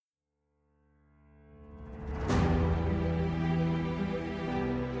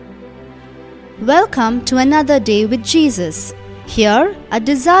Welcome to another day with Jesus. Here, our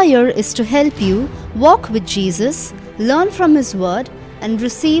desire is to help you walk with Jesus, learn from His Word, and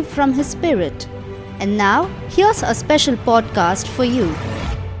receive from His Spirit. And now, here's a special podcast for you.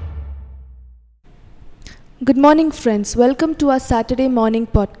 Good morning, friends. Welcome to our Saturday morning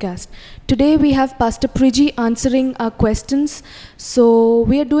podcast. Today we have Pastor Priji answering our questions. So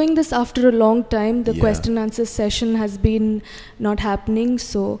we are doing this after a long time. The question and answer session has been not happening.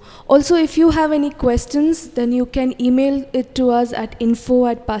 So also, if you have any questions, then you can email it to us at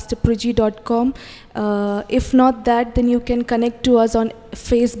info@pastorpriji.com. If not that, then you can connect to us on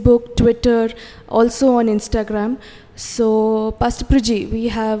Facebook, Twitter, also on Instagram. So Pastor Priji, we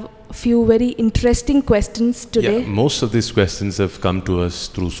have a few very interesting questions today. Yeah, most of these questions have come to us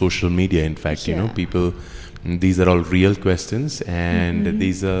through social media. In fact, people, these are all real questions, and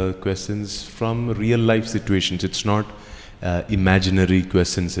these are questions from real life situations. It's not imaginary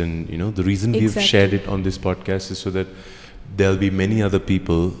questions, and the reason we've shared it on this podcast is so that there'll be many other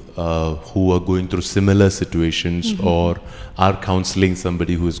people who are going through similar situations or are counseling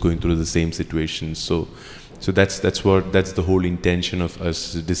somebody who is going through the same situation. So that's the whole intention of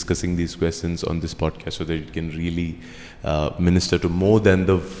us discussing these questions on this podcast, so that it can really minister to more than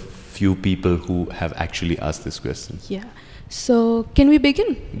the few people who have actually asked this question. Yeah. So can we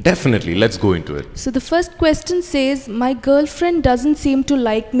begin? Definitely. Let's go into it. So the first question says, my girlfriend doesn't seem to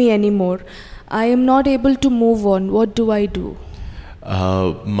like me anymore. I am not able to move on. What do I do?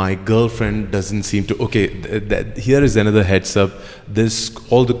 My girlfriend doesn't seem to. Okay, here is another heads up.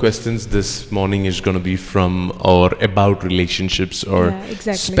 All the questions this morning is going to be from or about relationships, or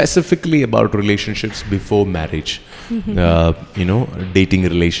specifically about relationships before marriage. Dating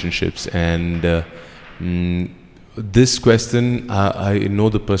relationships, and this question, I know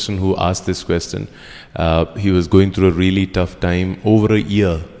the person who asked this question. He was going through a really tough time over a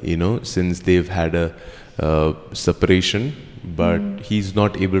year, since they've had a separation. But he's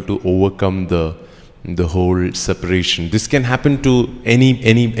not able to overcome the whole separation. This can happen to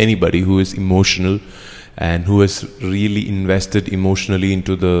anybody who is emotional and who has really invested emotionally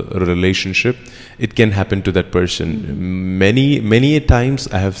into the relationship. It can happen to that person. Many times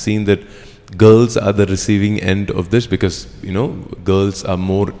I have seen that girls are the receiving end of this, because girls are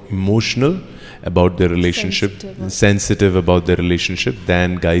more emotional about their relationship, sensitive about their relationship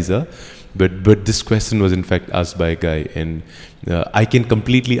than guys are. But this question was in fact asked by a guy, and I can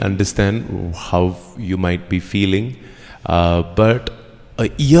completely understand how you might be feeling, but a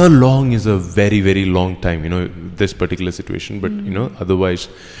year long is a very, very long time, this particular situation. But otherwise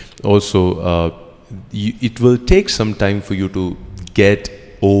also it will take some time for you to get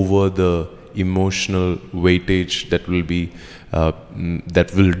over the emotional weightage that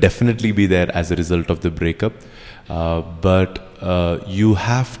will definitely be there as a result of the breakup. But you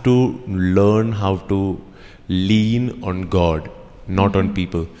have to learn how to lean on God, not on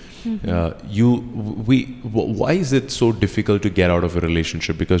people. Why is it so difficult to get out of a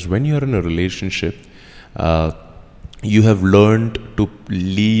relationship? Because when you're in a relationship, you have learned to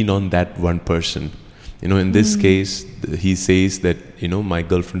lean on that one person. In this case, he says that, my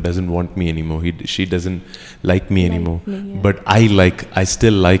girlfriend doesn't want me anymore. She doesn't like me anymore. But I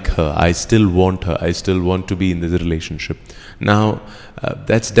still like her. I still want her. I still want to be in this relationship. Now,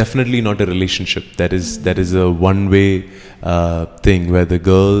 that's definitely not a relationship. That is a one-way thing, where the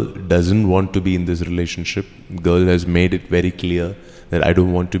girl doesn't want to be in this relationship. Girl has made it very clear that I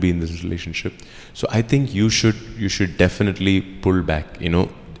don't want to be in this relationship. So I think you should definitely pull back.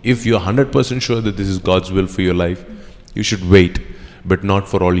 If you're 100% sure that this is God's will for your life, you should wait, but not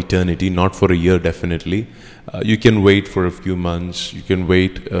for all eternity, not for a year definitely. You can wait for a few months. You can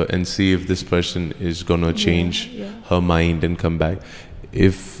wait and see if this person is going to change her mind and come back.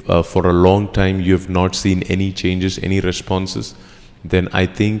 If for a long time you have not seen any changes, any responses, then I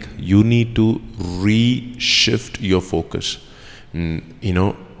think you need to reshift your focus.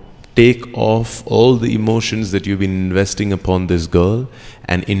 Take off all the emotions that you've been investing upon this girl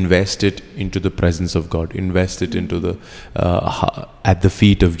and invest it into the presence of God. Invest it into at the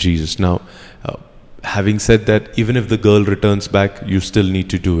feet of Jesus. Now, having said that, even if the girl returns back, you still need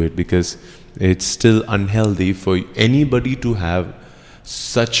to do it, because it's still unhealthy for anybody to have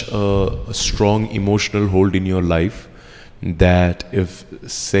such a strong emotional hold in your life, that if,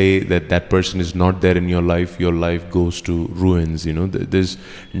 say, that person is not there in your life goes to ruins. There's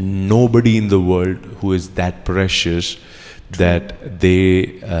nobody in the world who is that precious that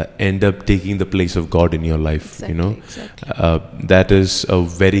they end up taking the place of God in your life. Exactly. That is a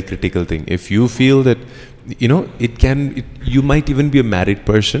very critical thing. If you feel that you might even be a married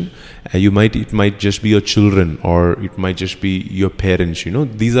person. It might just be your children, or it might just be your parents.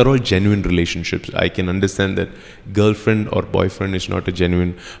 These are all genuine relationships. I can understand that girlfriend or boyfriend is not a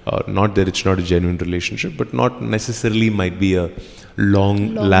genuine, not that it's not a genuine relationship, but not necessarily might be a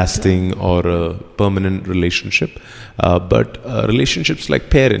long-lasting or a permanent relationship. But relationships like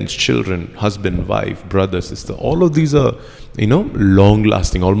parents, children, husband, wife, brother, sister, all of these are,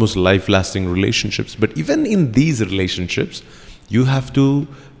 long-lasting, almost life-lasting relationships. But even in these relationships, you have to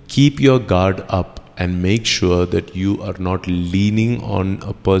keep your guard up and make sure that you are not leaning on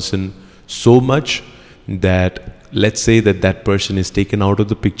a person so much that, let's say that person is taken out of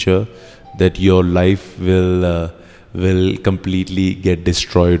the picture, that your life will completely get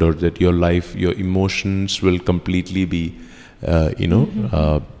destroyed, or that your emotions will completely be,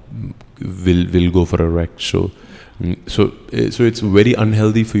 will go for a wreck. So it's very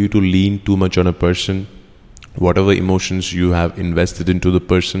unhealthy for you to lean too much on a person. Whatever emotions you have invested into the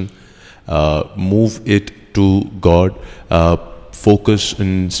person, move it to God. Focus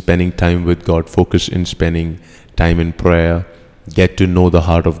in spending time with God. Focus in spending time in prayer. Get to know the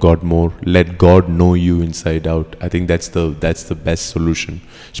heart of God more. Let God know you inside out. I think that's the best solution.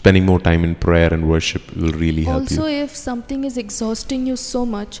 Spending more time in prayer and worship will really help you. Also, if something is exhausting you so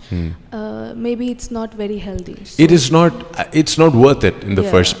much, maybe it's not very healthy. So It's not worth it in the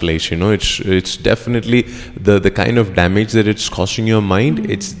first place. It's definitely the kind of damage that it's causing your mind.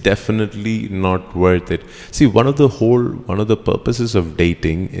 It's definitely not worth it. See, one of the purposes of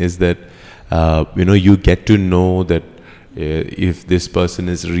dating is that you get to know that if this person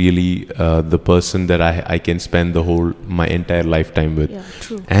is really the person that I can spend my entire lifetime with. Yeah,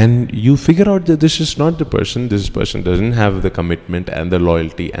 true. And you figure out that this is not the person. This person doesn't have the commitment and the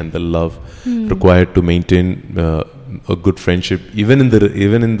loyalty and the love required to maintain a good friendship, even in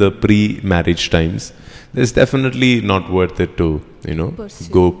the pre-marriage times. It's definitely not worth it to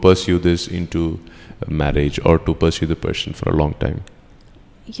go pursue this into marriage, or to pursue the person for a long time.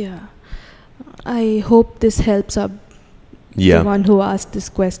 Yeah, I hope this helps up the one who asked this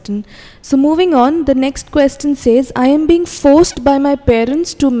question. So moving on, the next question says, I am being forced by my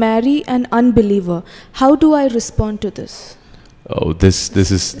parents to marry an unbeliever. How do I respond to this? Oh, this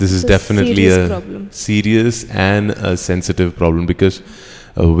is definitely a serious and a sensitive problem, because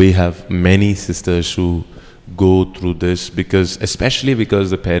we have many sisters who go through this, especially because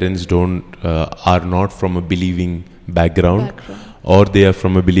the parents are not from a believing background. Or they are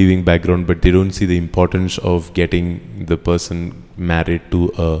from a believing background, but they don't see the importance of getting the person married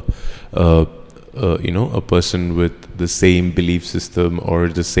to a person with the same belief system or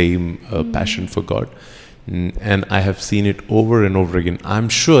the same passion for God. And I have seen it over and over again. I'm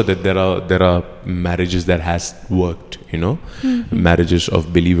sure that there are marriages that has worked, marriages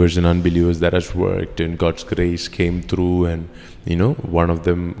of believers and unbelievers that has worked, and God's grace came through, and one of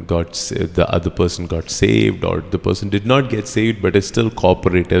them the other person got saved, or the person did not get saved but is still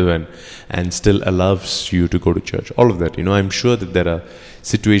cooperative and still allows you to go to church. All of that, I'm sure that there are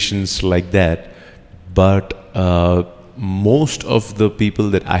situations like that, but most of the people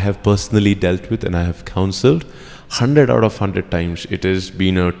that I have personally dealt with and I have counseled, 100 out of 100 times it has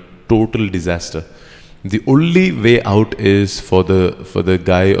been a total disaster. The only way out is for the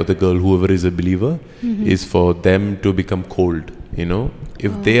guy or the girl, whoever is a believer, is for them to become cold.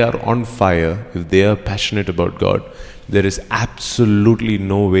 If they are on fire, if they are passionate about God, there is absolutely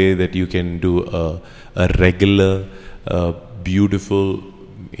no way that you can do a regular, beautiful,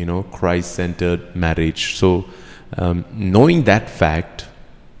 Christ-centered marriage. So knowing that fact,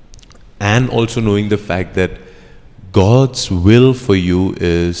 and also knowing the fact that God's will for you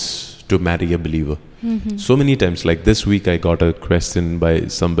is to marry a believer. So many times, like this week, I got a question by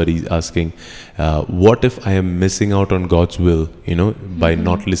somebody asking, what if I am missing out on God's will, by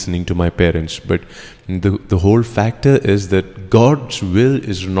not listening to my parents? But the whole factor is that God's will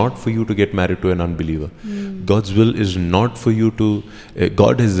is not for you to get married to an unbeliever. God's will is not for you to,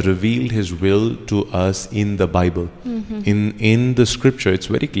 God has revealed His will to us in the Bible. In the scripture, it's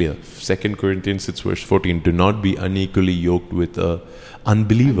very clear. 2 Corinthians 6 verse 14, do not be unequally yoked with a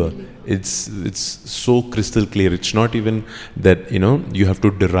unbeliever. It's so crystal clear. It's not even that you have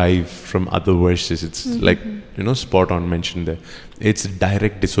to derive from other verses. It's like spot on mentioned there. It's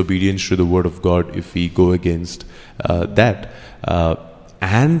direct disobedience to the word of God if we go against that.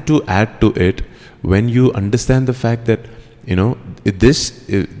 And to add to it, when you understand the fact that this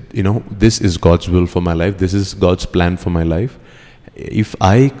is God's will for my life, this is God's plan for my life. If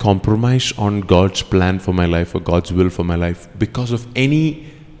I compromise on God's plan for my life or God's will for my life because of any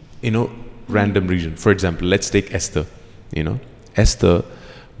random reason, for example, let's take Esther. Esther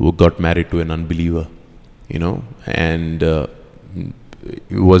who got married to an unbeliever. and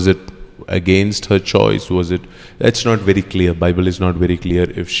was it against her choice? Was it? That's not very clear. Bible is not very clear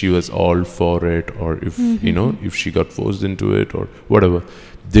if she was all for it, or if if she got forced into it, or whatever.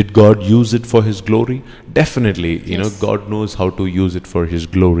 Did God use it for His glory? Definitely. God knows how to use it for His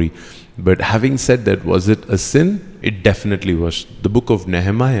glory. But having said that, was it a sin? It definitely was. The book of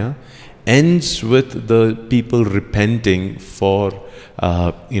Nehemiah ends with the people repenting for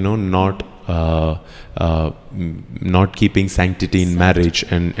not keeping sanctity in marriage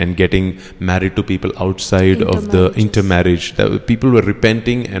and getting married to people outside of the intermarriage. People were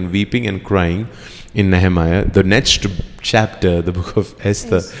repenting and weeping and crying in Nehemiah. The next chapter, the book of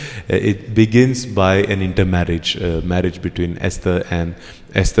Esther, it begins by an intermarriage, marriage between Esther and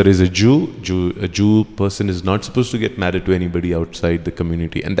Esther is a Jew. A Jew person is not supposed to get married to anybody outside the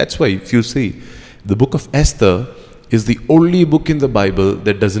community. And that's why, if you see, the book of Esther is the only book in the Bible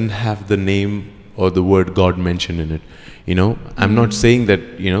that doesn't have the name or the word God mentioned in it. I'm not saying that,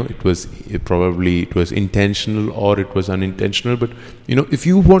 it was intentional or it was unintentional, but, if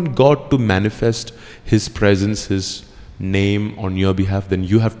you want God to manifest His presence, His name on your behalf, then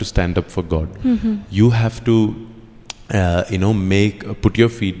you have to stand up for God. You have to, put your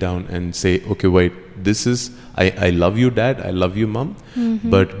feet down and say, okay, wait, this is, I love you, Dad, I love you, Mom,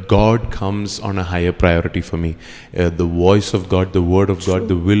 but God comes on a higher priority for me. The voice of God, the word of God,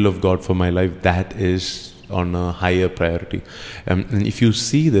 the will of God for my life, that is on a higher priority. And if you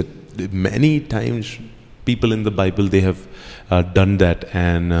see that many times people in the Bible, they have done that,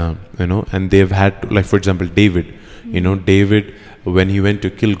 and and they have had, like for example, David. David, when he went to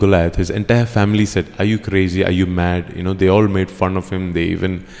kill Goliath, his entire family said, "Are you crazy? Are you mad?" They all made fun of him. They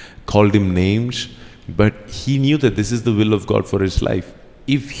even called him names. But he knew that this is the will of God for his life.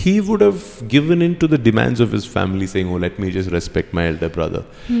 If he would have given in to the demands of his family, saying, "Oh, let me just respect my elder brother.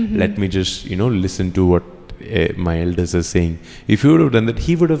 Let me just, listen to what my elders are saying." If he would have done that,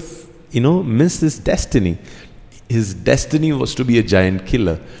 he would have, missed his destiny. His destiny was to be a giant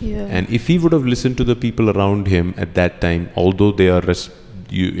killer. Yeah. And if he would have listened to the people around him at that time, although they are, it's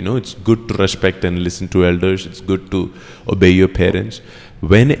good to respect and listen to elders. It's good to obey your parents.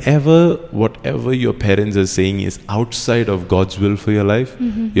 Whatever your parents are saying is outside of God's will for your life,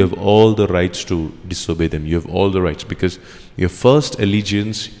 you have all the rights to disobey them. You have all the rights, because your first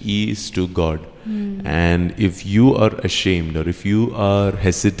allegiance is to God. And if you are ashamed, or if you are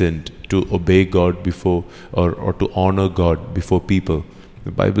hesitant to obey God before, or to honor God before people,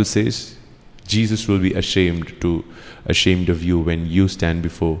 the Bible says Jesus will be ashamed of you when you stand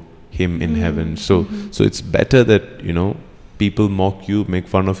before Him in heaven. So it's better that, people mock you, make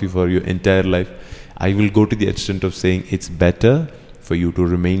fun of you for your entire life. I will go to the extent of saying it's better for you to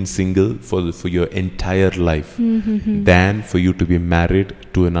remain single for your entire life than for you to be married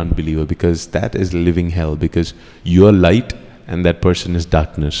to an unbeliever, because that is living hell, because you are light and that person is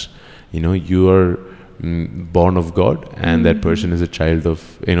darkness. You are born of God and that person is a child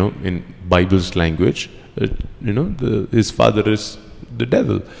of, in Bible's language, his father is the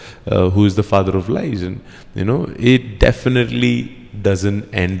devil, who is the father of lies. And it definitely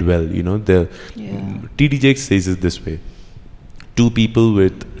doesn't end well. T.D. Jakes says it this way: two people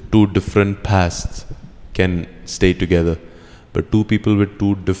with two different pasts can stay together, but two people with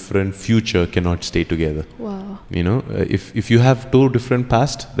two different future cannot stay together. Wow. If you have two different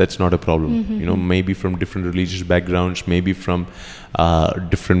past, that's not a problem. Maybe from different religious backgrounds, maybe from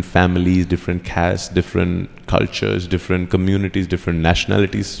different families, different castes, different cultures, different communities, different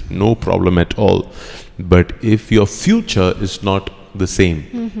nationalities, no problem at all. But if your future is not the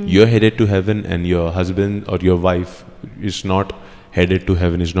same, you're headed to heaven and your husband or your wife is not headed to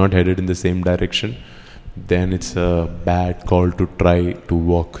heaven, is not headed in the same direction, then it's a bad call to try to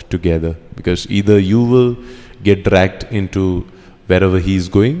walk together, because either you will get dragged into wherever he's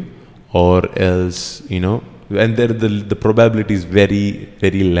going, or else, and there the probability is very,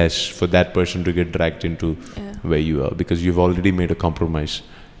 very less for that person to get dragged into where you are, because you've already made a compromise.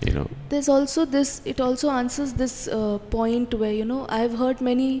 There's also this, it also answers this point where, I've heard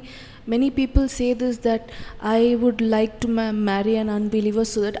many people say this, that I would like to marry an unbeliever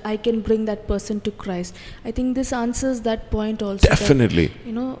so that I can bring that person to Christ. I think this answers that point also. Definitely.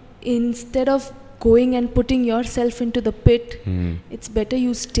 That, instead of going and putting yourself into the pit, it's better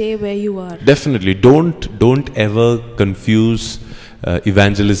you stay where you are. Definitely. Don't ever confuse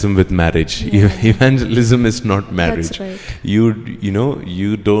evangelism with marriage. Evangelism is not marriage. That's right. You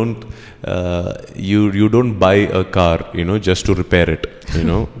don't buy a car just to repair it.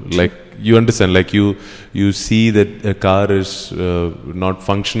 Like, you understand, like you see that a car is not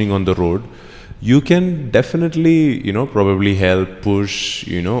functioning on the road. You can definitely probably help push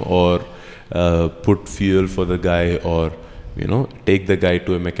or put fuel for the guy, or take the guy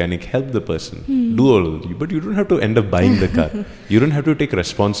to a mechanic, help the person, do all of it. But you don't have to end up buying the car. You don't have to take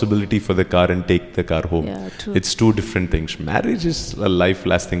responsibility for the car and take the car home. Yeah, true. It's two different things. Marriage is a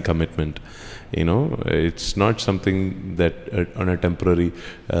life-lasting commitment. It's not something that on a temporary.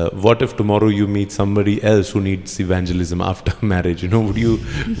 What if tomorrow you meet somebody else who needs evangelism after marriage? Would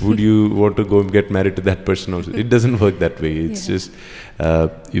you want to go and get married to that person also? It doesn't work that way. It's just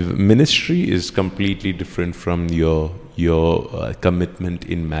ministry is completely different from your commitment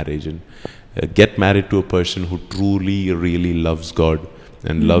in marriage. And get married to a person who truly, really loves God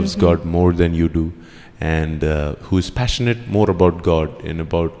and loves God more than you do, and who is passionate more about God and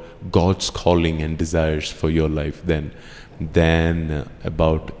about God's calling and desires for your life than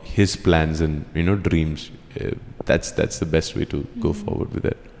about His plans and dreams. That's the best way to go forward with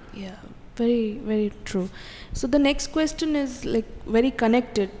it. Yeah, very, very true. So the next question is very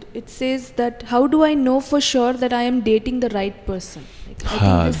connected. It says that how do I know for sure that I am dating the right person?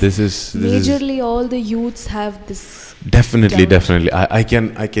 I think this is majorly all the youths have this. Definitely. I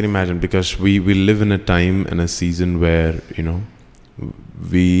can imagine, because we live in a time and a season where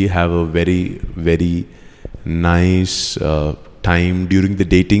we have a very, very nice time during the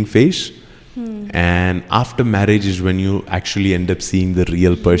dating phase. And after marriage is when you actually end up seeing the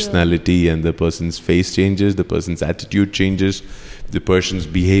real personality, and the person's face changes, the person's attitude changes, the person's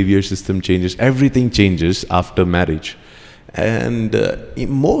behavior system changes, everything changes after marriage. And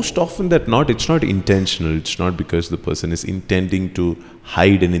most often that not, it's not intentional. It's not because the person is intending to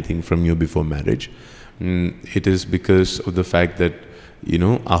hide anything from you before marriage. It is because of the fact that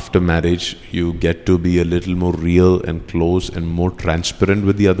after marriage, you get to be a little more real and close and more transparent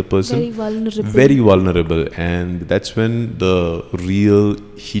with the other person. Very vulnerable. And that's when the real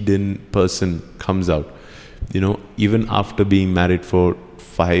hidden person comes out. Even after being married for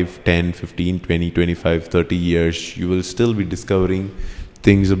 5, 10, 15, 20, 25, 30 years, you will still be discovering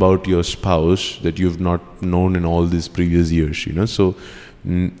things about your spouse that you've not known in all these previous years, So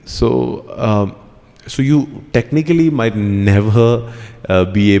you technically might never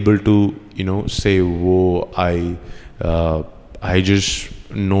be able to, say, "Whoa, I just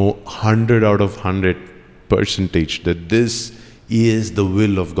know 100 out of 100 percentage that this is the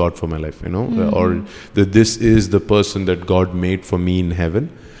will of God for my life," or that this is the person that God made for me in heaven.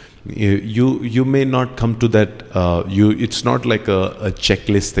 You may not come to that. It's not like a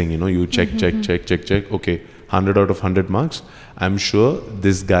checklist thing. You check. Okay, 100 out of 100 marks. I'm sure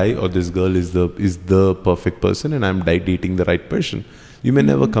this guy or this girl is the perfect person, and I'm dating the right person. You may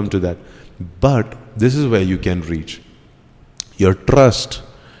never come to that, but this is where you can reach. Your trust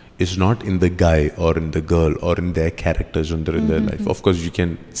is not in the guy or in the girl or in their characters in their life. Of course, you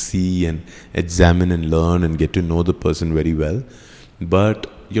can see and examine and learn and get to know the person very well, but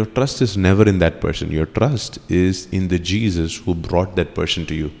your trust is never in that person. Your trust is in the Jesus who brought that person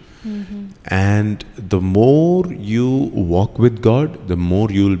to you. And the more you walk with God, the more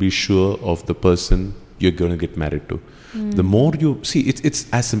you will be sure of the person you're going to get married to. The more you see, it's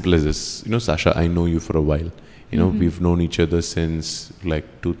as simple as this. Sasha, I know you for a while. We've known each other since like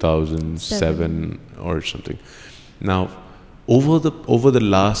 2007 or something. Now, over the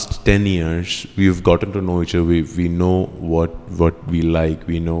last 10 years, we've gotten to know each other. We know what we like.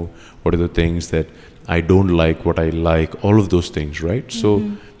 We know what are the things that I don't like, what I like, all of those things, right? So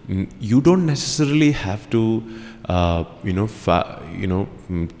you don't necessarily have to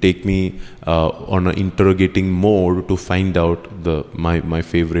take me on an interrogating mode to find out my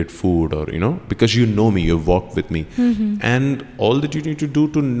favorite food, or because you know me, you've walked with me, and all that you need to do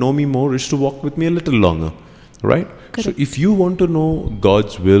to know me more is to walk with me a little longer, right? Correct. So if you want to know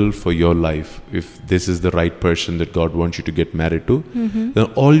God's will for your life, if this is the right person that God wants you to get married to, then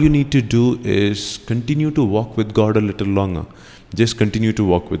all you need to do is continue to walk with God a little longer. Just continue to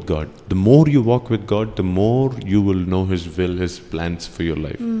walk with God. The more you walk with God, the more you will know His will, His plans for your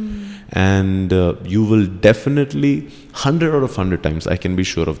life. And you will definitely, 100 out of 100 times, I can be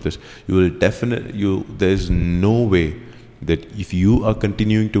sure of this, there's no way that if you are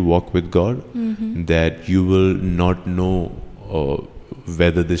continuing to walk with God, that you will not know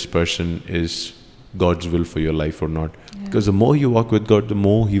whether this person is God's will for your life or not. Yeah. Because the more you walk with God, the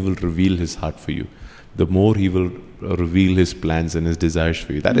more He will reveal His heart for you. The more He will reveal His plans and His desires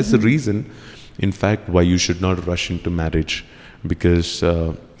for you. That is the reason, in fact, why you should not rush into marriage. Because,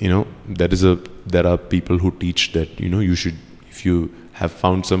 there are people who teach that, you should, if you have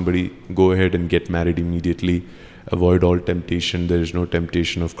found somebody, go ahead and get married immediately. Avoid all temptation. There is no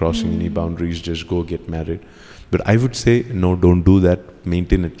temptation of crossing any boundaries. Just go get married. But I would say, no, don't do that.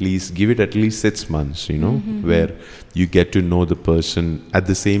 Maintain give it at least 6 months, where you get to know the person. At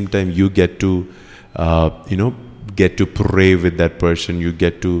the same time, you get to, get to pray with that person. You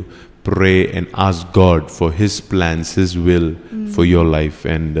get to pray and ask God for His plans, His will for your life.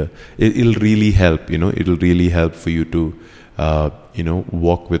 And it'll really help, it'll really help for you to,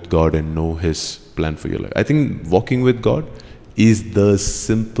 walk with God and know His plan for your life. I think walking with God is the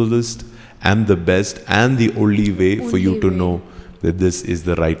simplest and the best and the only way for you to know that this is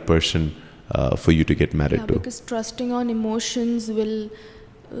the right person for you to get married to. Because trusting on emotions will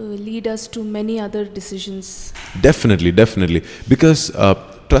lead us to many other decisions. Definitely. Because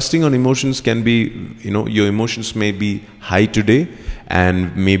trusting on emotions can be, your emotions may be high today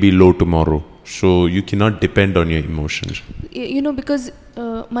and maybe low tomorrow. So you cannot depend on your emotions. Because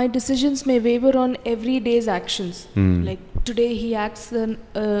my decisions may waver on every day's actions. Like today he acts in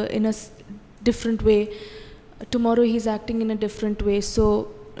a different way. Tomorrow he's acting in a different way.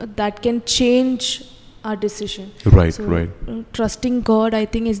 So that can change our decision. Right. Trusting God, I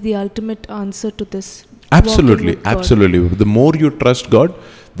think, is the ultimate answer to this. Absolutely. The more you trust God,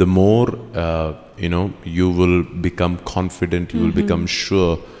 the more you will become confident. You will become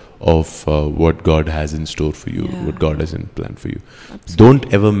sure of what God has in store for you, what God has in plan for you. Absolutely.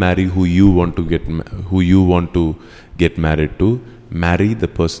 Don't ever marry who you want to get married to. Marry the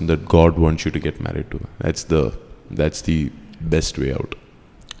person that God wants you to get married to. That's the best way out.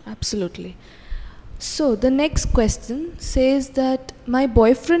 Absolutely. So the next question says that my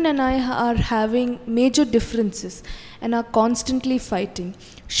boyfriend and I are having major differences and are constantly fighting.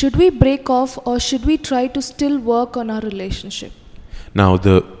 Should we break off or should we try to still work on our relationship? Now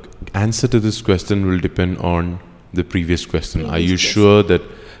the answer to this question will depend on the previous question. Are you sure that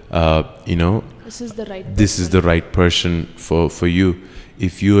this is the right person for you?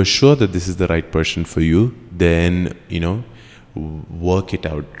 If you are sure that this is the right person for you, then work it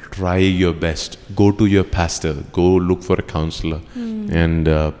out. Try your best. Go to your pastor. Go look for a counselor,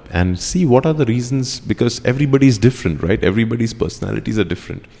 and see what are the reasons. Because everybody is different, right? Everybody's personalities are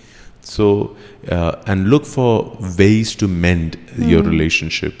different. So and look for ways to mend your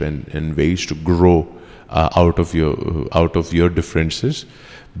relationship and ways to grow out of your differences.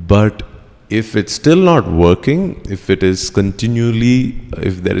 But if it's still not working, if there is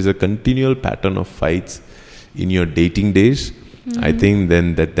a continual pattern of fights in your dating days, I think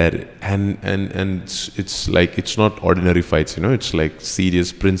then that and it's not ordinary fights, it's like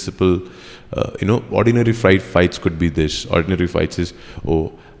serious principle. Ordinary fights could be this. Ordinary fights is,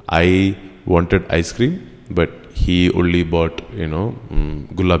 I wanted ice cream, but he only bought,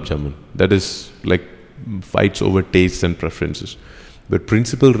 gulab jamun. That is like fights over tastes and preferences. But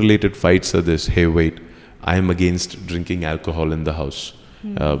principle related fights are this: hey, wait, I am against drinking alcohol in the house.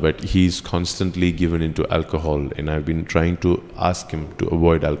 But he's constantly given into alcohol, and I've been trying to ask him to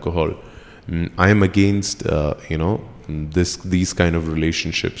avoid alcohol. I am against, these kind of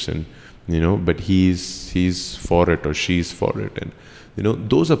relationships, and but he's for it or she's for it, and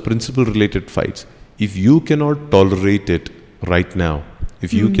those are principle related fights. If you cannot tolerate it right now,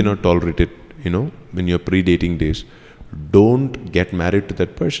 if you cannot tolerate it, in your pre-dating days, don't get married to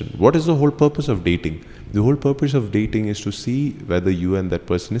that person. What is the whole purpose of dating? The whole purpose of dating is to see whether you and that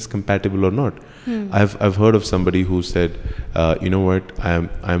person is compatible or not. I've heard of somebody who said, you know what,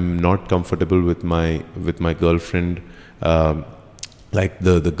 I'm not comfortable with my girlfriend. Like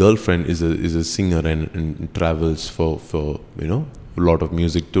the girlfriend is a singer and travels for a lot of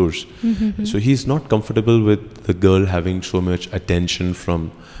music tours. So he's not comfortable with the girl having so much attention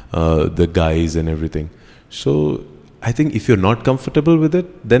from the guys and everything. So I think if you're not comfortable with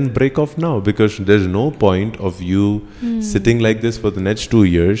it, then break off now, because there's no point of you sitting like this for the next 2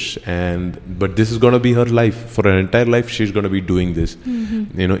 years. But this is going to be her life. For her entire life, she's going to be doing this.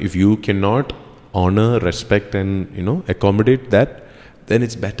 If you cannot honor, respect, and accommodate that, then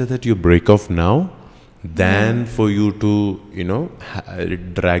it's better that you break off now than for you to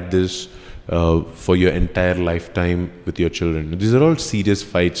drag this for your entire lifetime with your children. These are all serious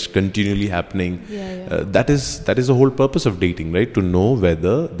fights continually happening. That is the whole purpose of dating, right? To know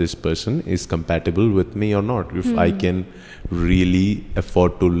whether this person is compatible with me or not. If I can really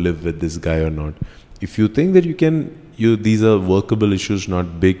afford to live with this guy or not. If you think that these are workable issues,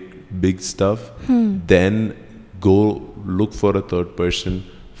 not big stuff, then go look for a third person.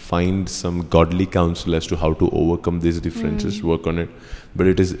 Find some godly counsel as to how to overcome these differences, work on it. But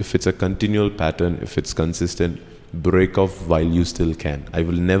if it's a continual pattern, if it's consistent, break off while you still can. I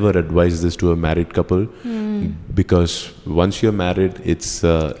will never advise this to a married couple, because once you're married,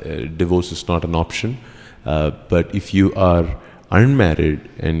 divorce is not an option. But if you are unmarried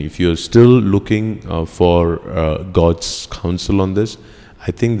and if you're still looking for God's counsel on this,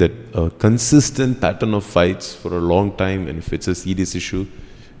 I think that a consistent pattern of fights for a long time, and if it's a serious issue,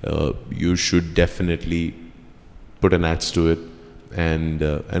 you should definitely put an axe to it,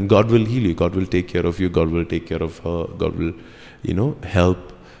 and God will heal you. God will take care of you. God will take care of her. God will,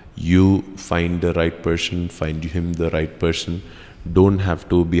 help you find the right person, find him the right person. Don't have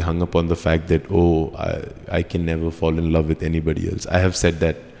to be hung up on the fact that, I can never fall in love with anybody else. I have said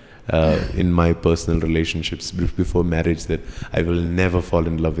that in my personal relationships before marriage, that I will never fall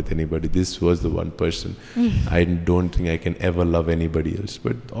in love with anybody. This was the one person. I don't think I can ever love anybody else.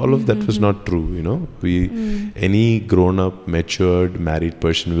 But all of that was not true, Any grown-up, matured, married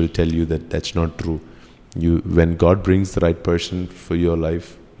person will tell you that that's not true. When God brings the right person for your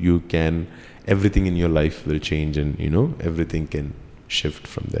life, everything in your life will change, and everything can shift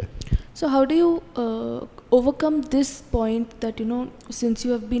from there. So how do you overcome this point that since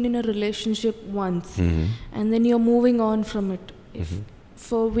you have been in a relationship once and then you're moving on from it,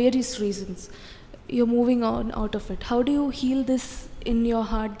 for various reasons you're moving on out of it, how do you heal this in your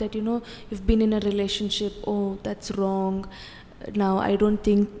heart that you've been in a relationship, that's wrong, now I don't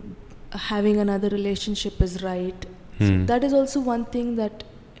think having another relationship is right? So that is also one thing that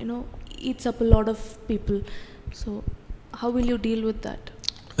eats up a lot of people. So how will you deal with that?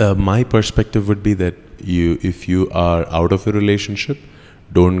 My perspective would be that if you are out of a relationship,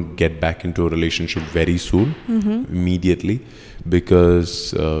 don't get back into a relationship very soon, immediately,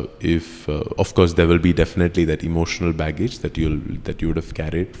 because of course there will be definitely that emotional baggage that you would have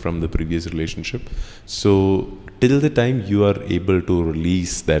carried from the previous relationship. So till the time you are able to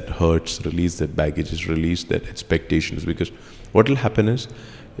release that hurts, release that baggage, release that expectations, because what will happen is,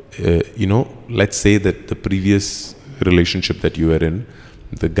 let's say that the previous relationship that you were in,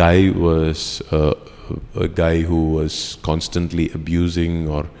 the guy was a guy who was constantly abusing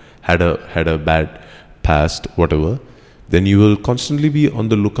or had a bad past, whatever, then you will constantly be on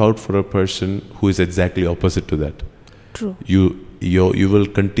the lookout for a person who is exactly opposite to that. True. You will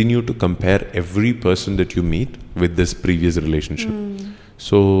continue to compare every person that you meet with this previous relationship.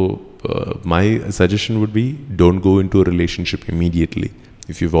 So my suggestion would be, don't go into a relationship immediately.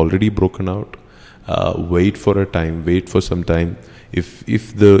 If you've already broken out, wait for some time.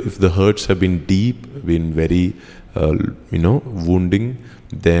 If the hurts have been deep, been very wounding,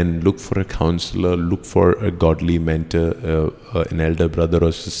 then look for a counselor, look for a godly mentor, an elder brother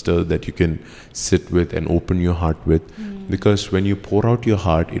or sister that you can sit with and open your heart with. Because when you pour out your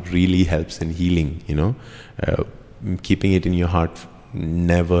heart, it really helps in healing. Keeping it in your heart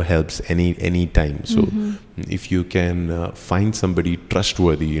never helps any time. So if you can find somebody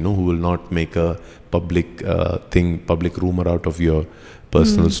trustworthy, who will not make a public rumor out of your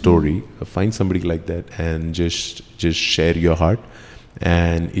personal story, find somebody like that and just share your heart,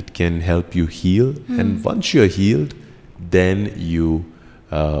 and it can help you heal. And once you're healed, then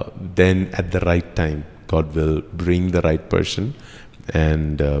at the right time, God will bring the right person,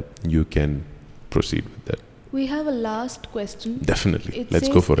 and you can proceed with that. We have a last question. Definitely. Let's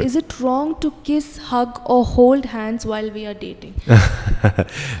go for it. Is it wrong to kiss, hug or hold hands while we are dating?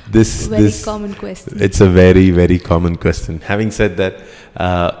 This common question. It's a very, very common question. Having said that,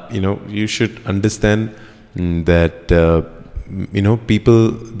 you should understand that,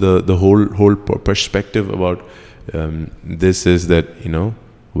 people, the whole perspective about this is that,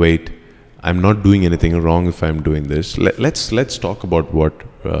 wait, I'm not doing anything wrong if I'm doing this. Let's talk about what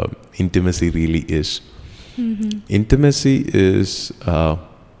intimacy really is. Intimacy is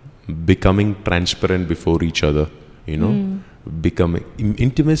becoming transparent before each other.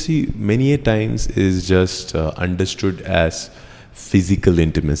 Intimacy many a times is just understood as physical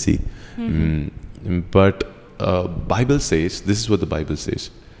intimacy. But Bible says, this is what the Bible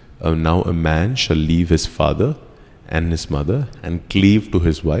says: now a man shall leave his father and his mother and cleave to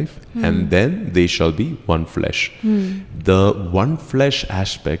his wife, and then they shall be one flesh. The one flesh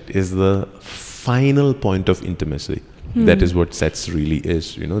aspect is the final point of intimacy. That is what sex really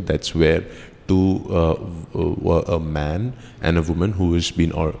is. That's where a man and a woman who has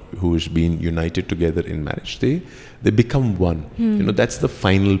been united together in marriage, they become one. That's the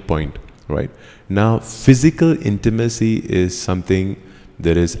final point, right? Now, physical intimacy is something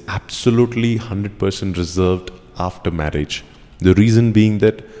that is absolutely 100% reserved after marriage. The reason being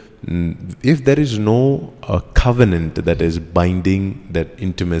that if there is no covenant that is binding that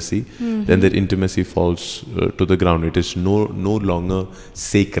intimacy, then that intimacy falls to the ground. It is no longer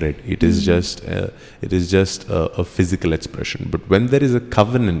sacred. It is just a physical expression. But when there is a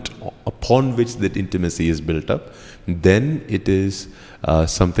covenant upon which that intimacy is built up, then it is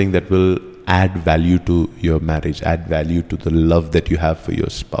something that will add value to your marriage, add value to the love that you have for your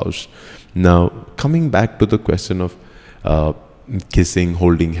spouse. Now, coming back to the question of kissing,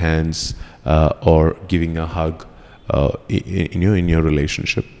 holding hands, or giving a hug in your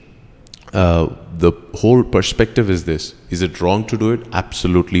relationship, the whole perspective is this: is it wrong to do it?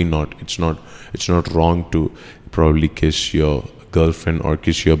 Absolutely not. It's not wrong to probably kiss your girlfriend or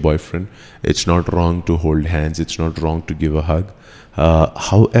kiss your boyfriend. It's not wrong to hold hands. It's not wrong to give a hug.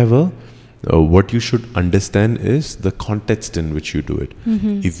 However, what you should understand is the context in which you do it.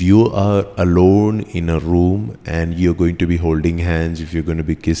 If you are alone in a room and you're going to be holding hands, if you're going to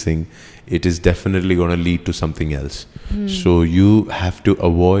be kissing, it is definitely going to lead to something else. So you have to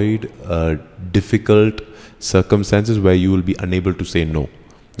avoid difficult circumstances where you will be unable to say no,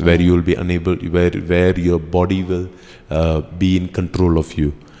 where you will be unable, where your body will be in control of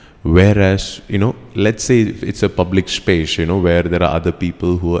you. Whereas, let's say it's a public space, where there are other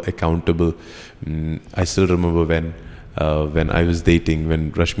people who are accountable. I still remember when I was dating,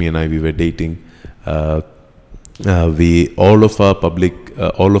 when Rashmi and we were dating, all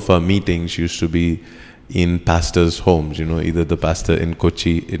of our meetings used to be in pastors' homes, either the pastor in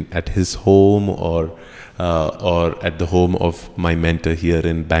Kochi at his home or at the home of my mentor here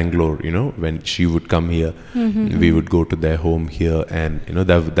in Bangalore. When she would come here, we would go to their home here, and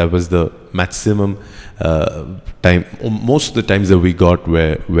that was the maximum time. Most of the times that we got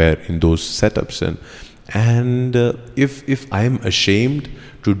were in those setups, and if I am ashamed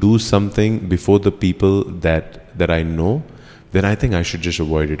to do something before the people that I know, then I think I should just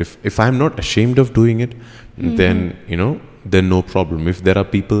avoid it. If I'm not ashamed of doing it, then no problem. If there are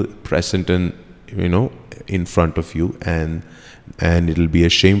people present and in front of you, and it'll be a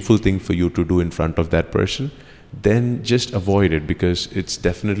shameful thing for you to do in front of that person, then just avoid it, because it's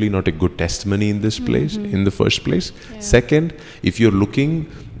definitely not a good testimony in this place, in the first place. Second, if you're looking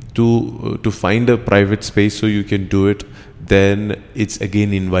to find a private space so you can do it, then it's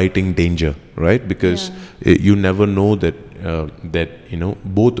again inviting danger, right? Because you never know that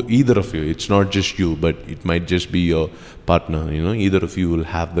either of you, it's not just you, but it might just be your partner, either of you will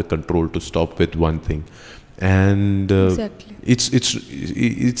have the control to stop with one thing. And Exactly.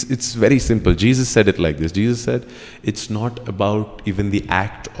 It's very simple. Jesus said it like this. Jesus said it's not about even the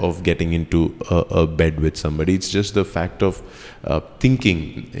act of getting into a bed with somebody. It's just the fact of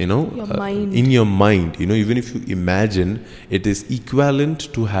thinking, Your mind. in your mind. Even if you imagine, it is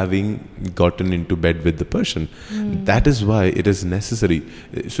equivalent to having gotten into bed with the person. That is why it is necessary.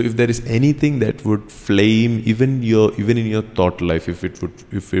 So if there is anything that would flame even in your thought life, if it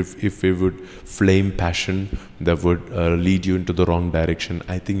would flame passion that would lead you into the wrong direction,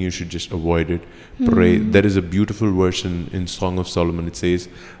 I think you should just avoid it. Pray. There is a beautiful verse in Song of Solomon. It says,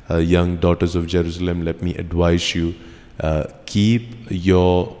 young daughters of Jerusalem, let me advise you, keep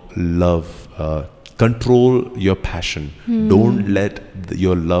your love, control your passion. Don't let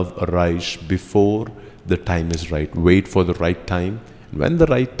your love arise before the time is right. Wait for the right time. When the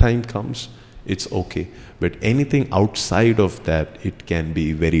right time comes, it's okay. But anything outside of that, it can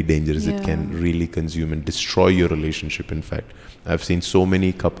be very dangerous. It can really consume and destroy your relationship. In fact, I've seen so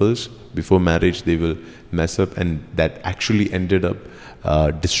many couples before marriage, they will mess up, and that actually ended up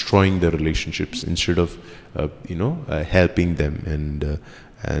destroying their relationships instead of helping them.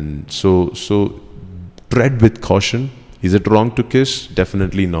 And so tread with caution. Is it wrong to kiss?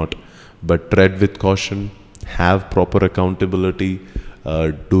 Definitely not. But tread with caution. Have proper accountability.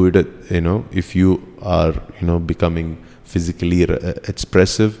 Do it, if you are, becoming physically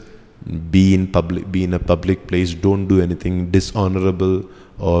expressive, be in a public place. Don't do anything dishonorable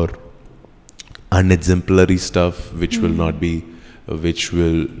or unexemplary stuff, which will not be, which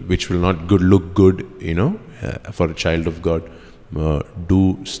will not look good, for a child of God.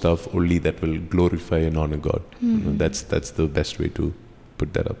 Do stuff only that will glorify and honor God. That's the best way to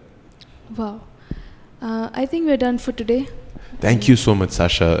put that up. Wow. I think we're done for today. Thank you so much,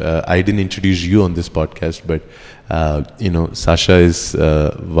 Sasha. I didn't introduce you on this podcast, but Sasha is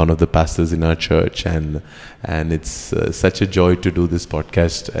one of the pastors in our church, and it's such a joy to do this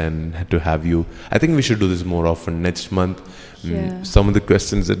podcast and to have you. I think we should do this more often. Next month, some of the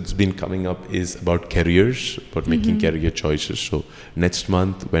questions that's been coming up is about careers, about making career choices. So next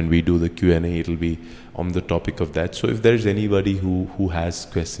month, when we do the Q&A, it'll be on the topic of that. So if there's anybody who has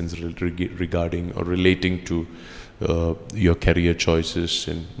questions regarding or relating to your career choices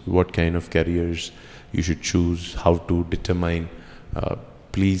and what kind of careers you should choose, how to determine,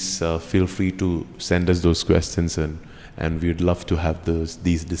 please feel free to send us those questions, and we'd love to have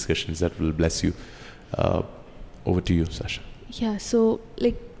these discussions that will bless you. Over to you, Sasha. Yeah, so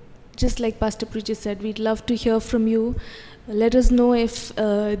just like Pastor Priji said, we'd love to hear from you. Let us know if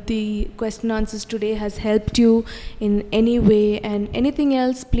the question answers today has helped you in any way, and anything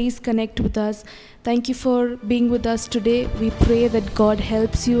else, please connect with us. Thank you for being with us today. We pray that God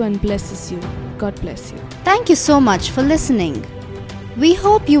helps you and blesses you. God bless you. Thank you so much for listening. We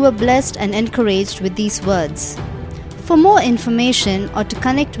hope you were blessed and encouraged with these words. For more information or to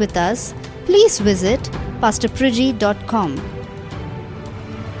connect with us, please visit pastorpriji.com.